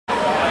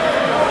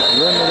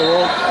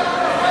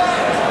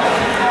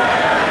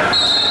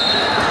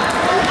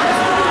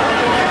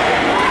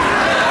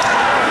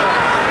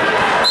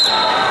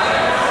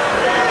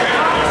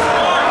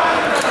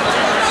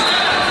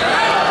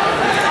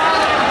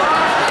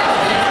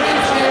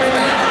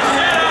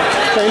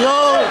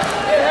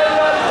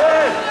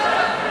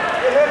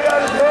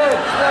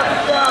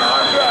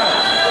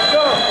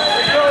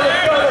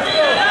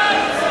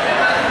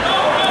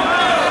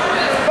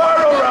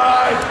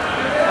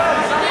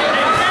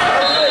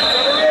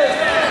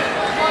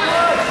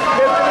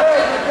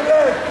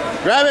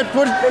Grab it,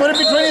 put it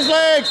between his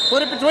legs.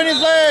 Put it between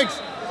his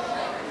legs.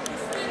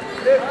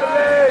 Lift the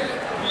leg.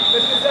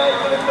 Lift his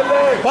ankle, lift the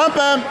leg. Bump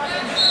him.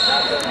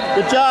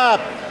 Good job.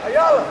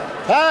 Ayala.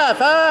 Half,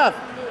 half.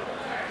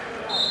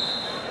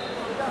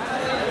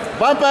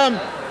 Bump him.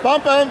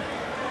 Bump him.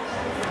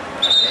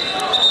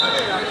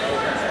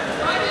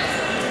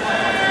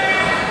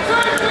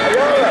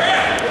 Ayala.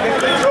 Get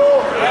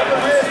control. Grab the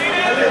wrist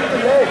and lift the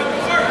leg.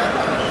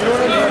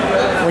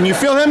 When you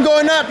feel him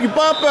going up, you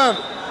bump him.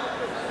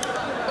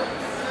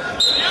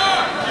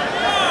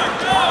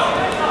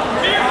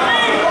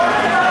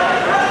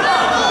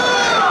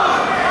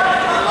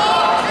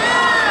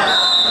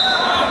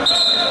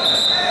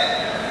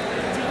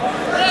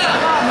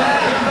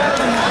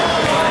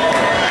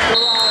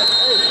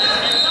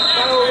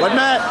 What,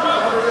 Matt?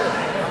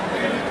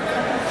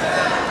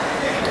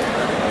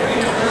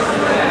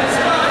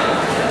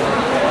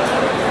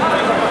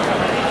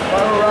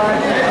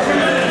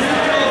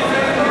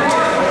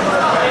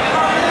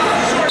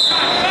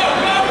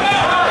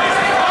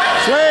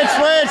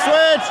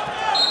 Switch.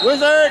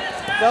 Wizard.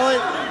 Belly.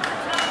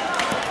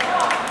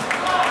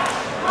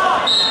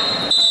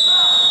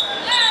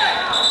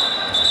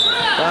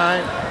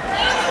 Fine.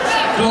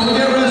 Don't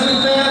forget,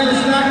 wrestling fans, the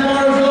snack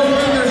bar is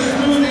open. There's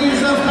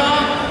smoothies up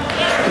top.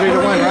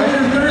 3-1, right?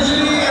 If you're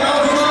thirsty, and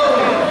also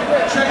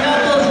check out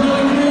those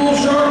really cool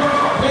sharp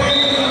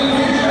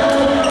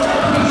t-shirts.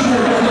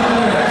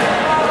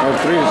 Oh,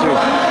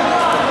 3-2.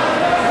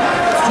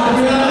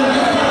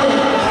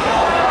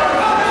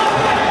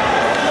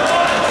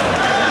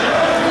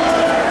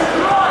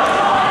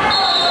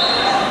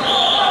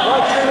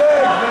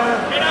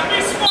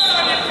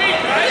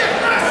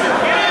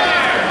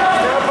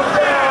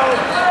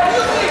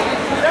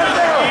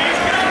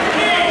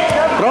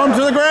 Throw him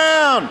to the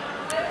ground.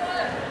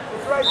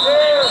 It's right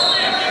there.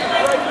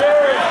 It's right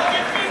there.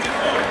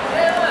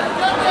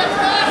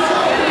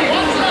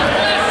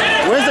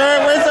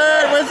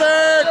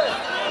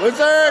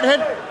 Wizard, hit.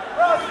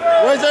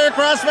 Wizard,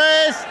 cross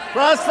face,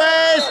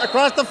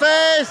 across the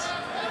face.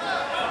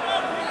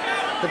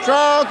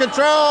 Control,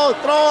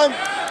 throw him.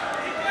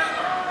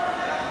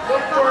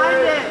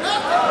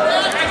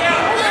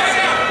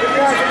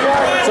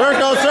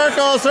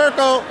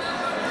 Circle.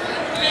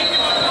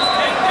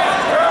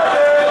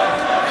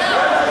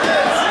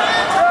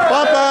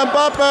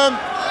 Bump him.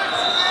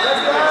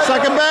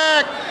 Suck him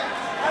back.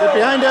 Get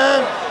behind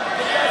him.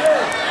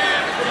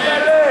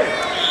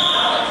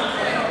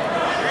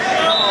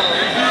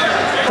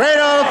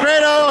 Cradle.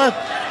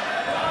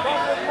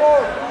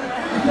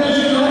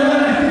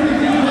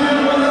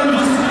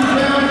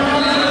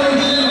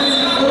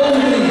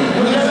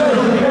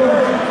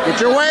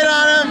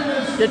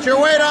 Get your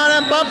weight on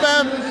him. Bump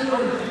him.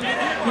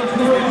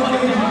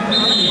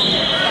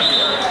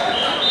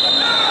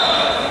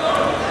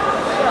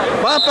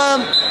 Bump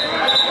him.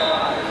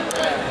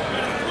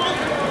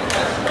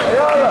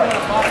 Ayala.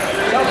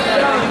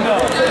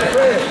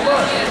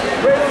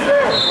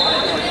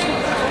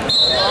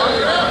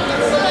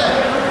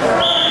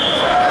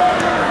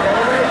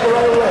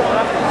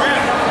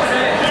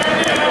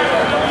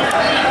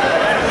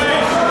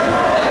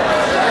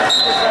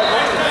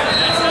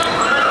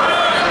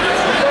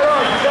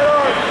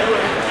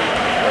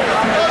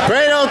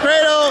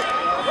 Cradle.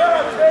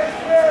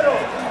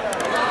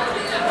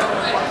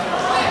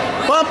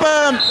 Bump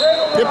him.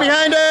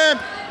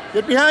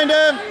 Get behind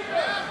him.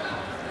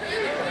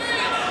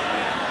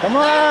 Come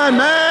on,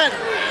 Matt.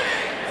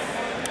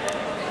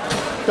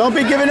 Don't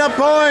be giving up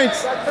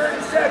points. Got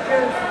 30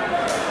 seconds.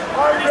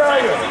 Hard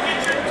driver.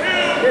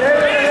 Get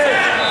head.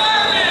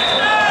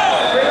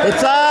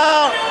 It's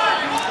out.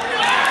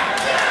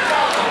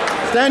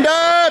 Stand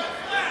up.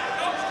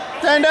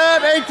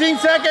 18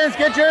 seconds.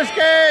 Get your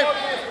escape.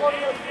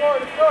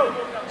 Let's go.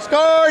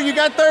 Score. You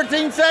got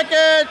 13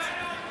 seconds.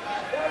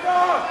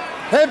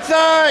 Hip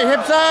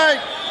side.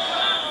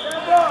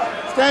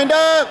 Stand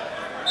up.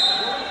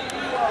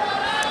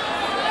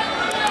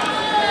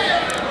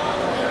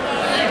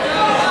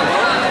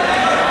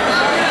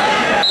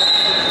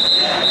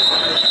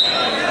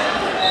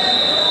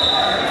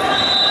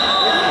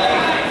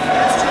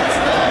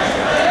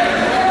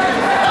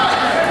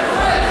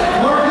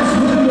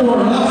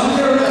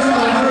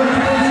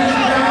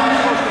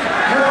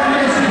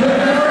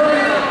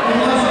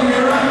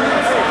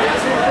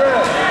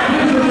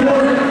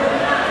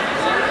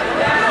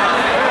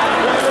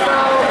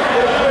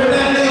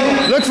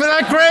 Look for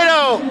that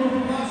cradle.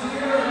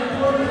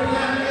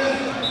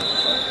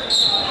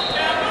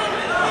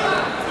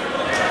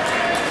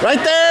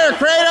 Right there,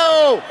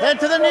 cradle. Head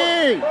to the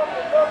knee.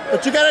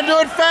 But you got to do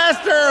it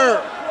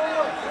faster.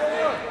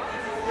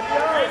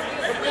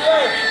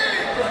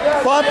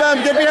 Bump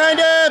him. Get behind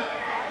him.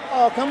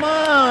 Oh, come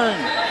on.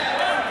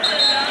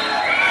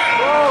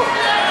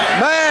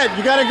 Matt,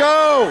 you got to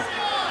go.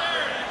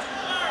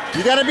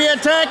 You got to be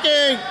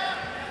attacking.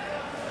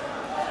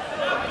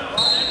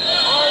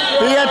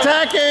 Be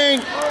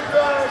attacking. Let's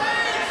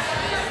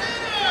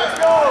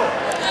go.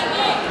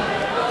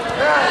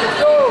 Let's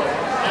go.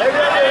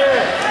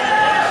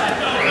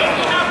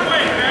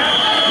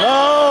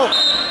 No.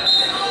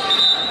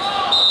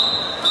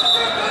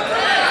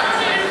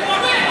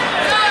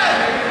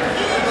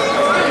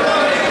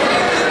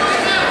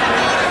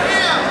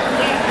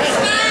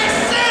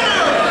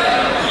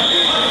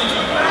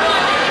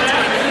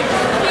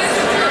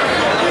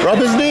 Rub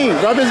his knee,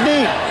 rub his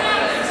knee.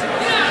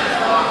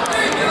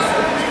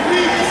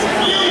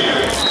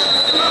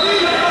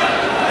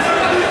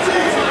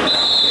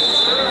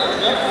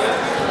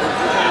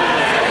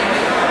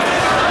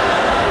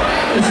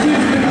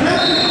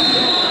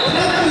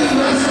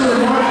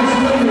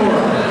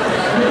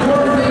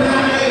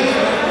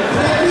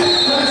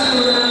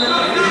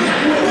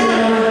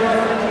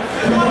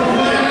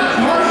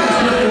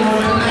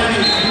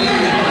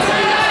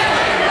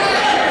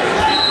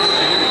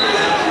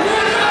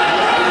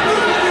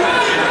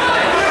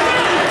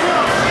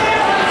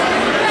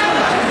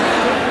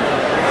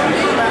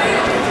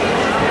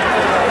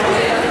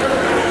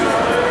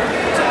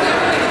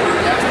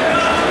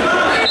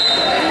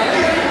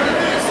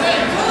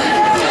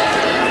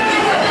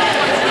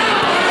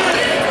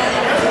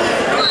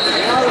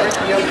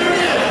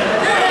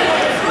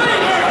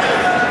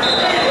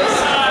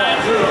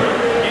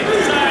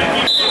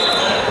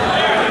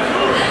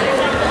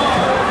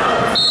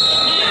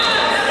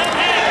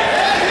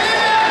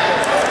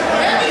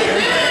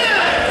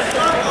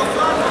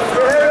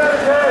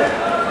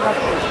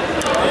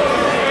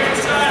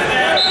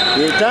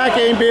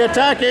 Be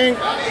attacking.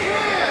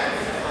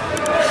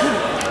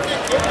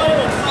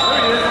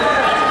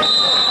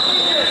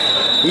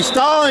 He's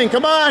stalling.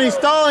 Come on, he's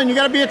stalling. You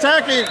got to be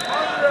attacking.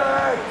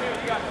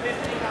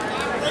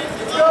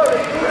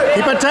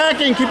 Keep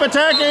attacking. Keep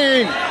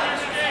attacking.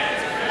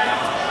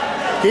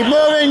 Keep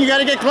moving. You got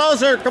to get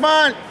closer. Come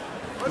on.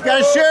 You got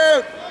to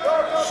shoot.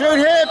 Shoot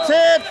hips,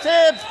 hips,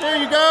 hips. There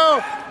you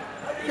go.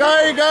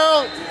 There you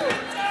go.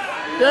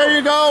 There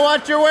you go.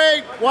 Watch your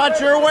weight. Watch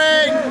your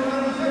weight.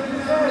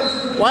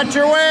 Watch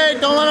your weight,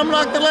 don't let him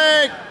lock the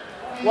leg.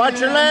 Watch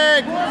your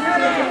leg.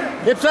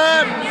 Hips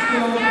up.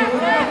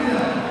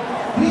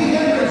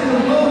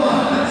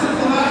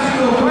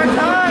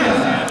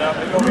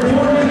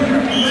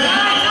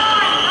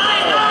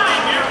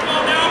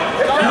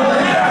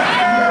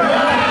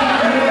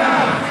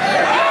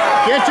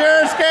 Get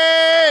your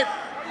escape.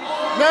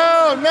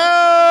 No,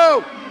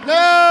 no,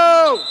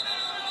 no.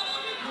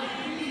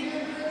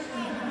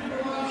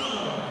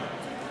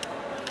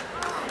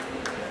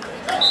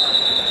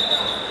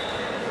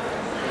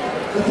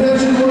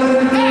 Attention,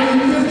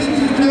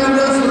 52-pound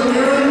wrestler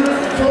Aaron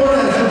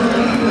Torres of the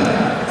Pizza.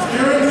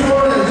 Aaron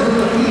Torres of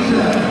the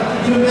Pizza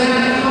to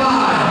mat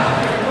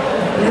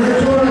 5. Aaron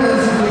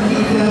Torres of the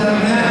Pizza,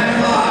 mat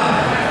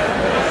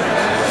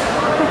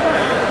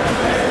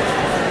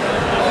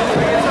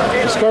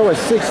 5. The score was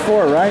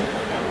 6-4, right?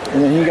 And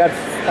then he got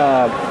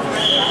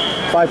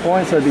 5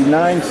 points, so it'd be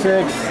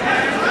 9-6.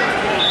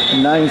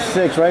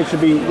 9-6, right?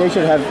 Should be. They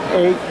should have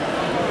 8.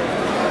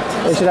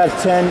 They should have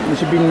 10. It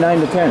should be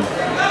 9-10.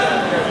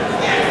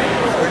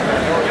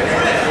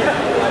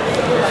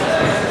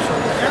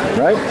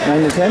 Right?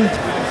 9-10?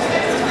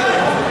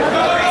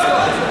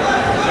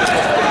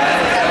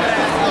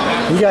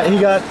 He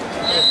got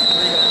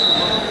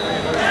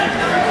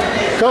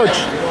Coach,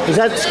 is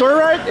that score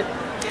right?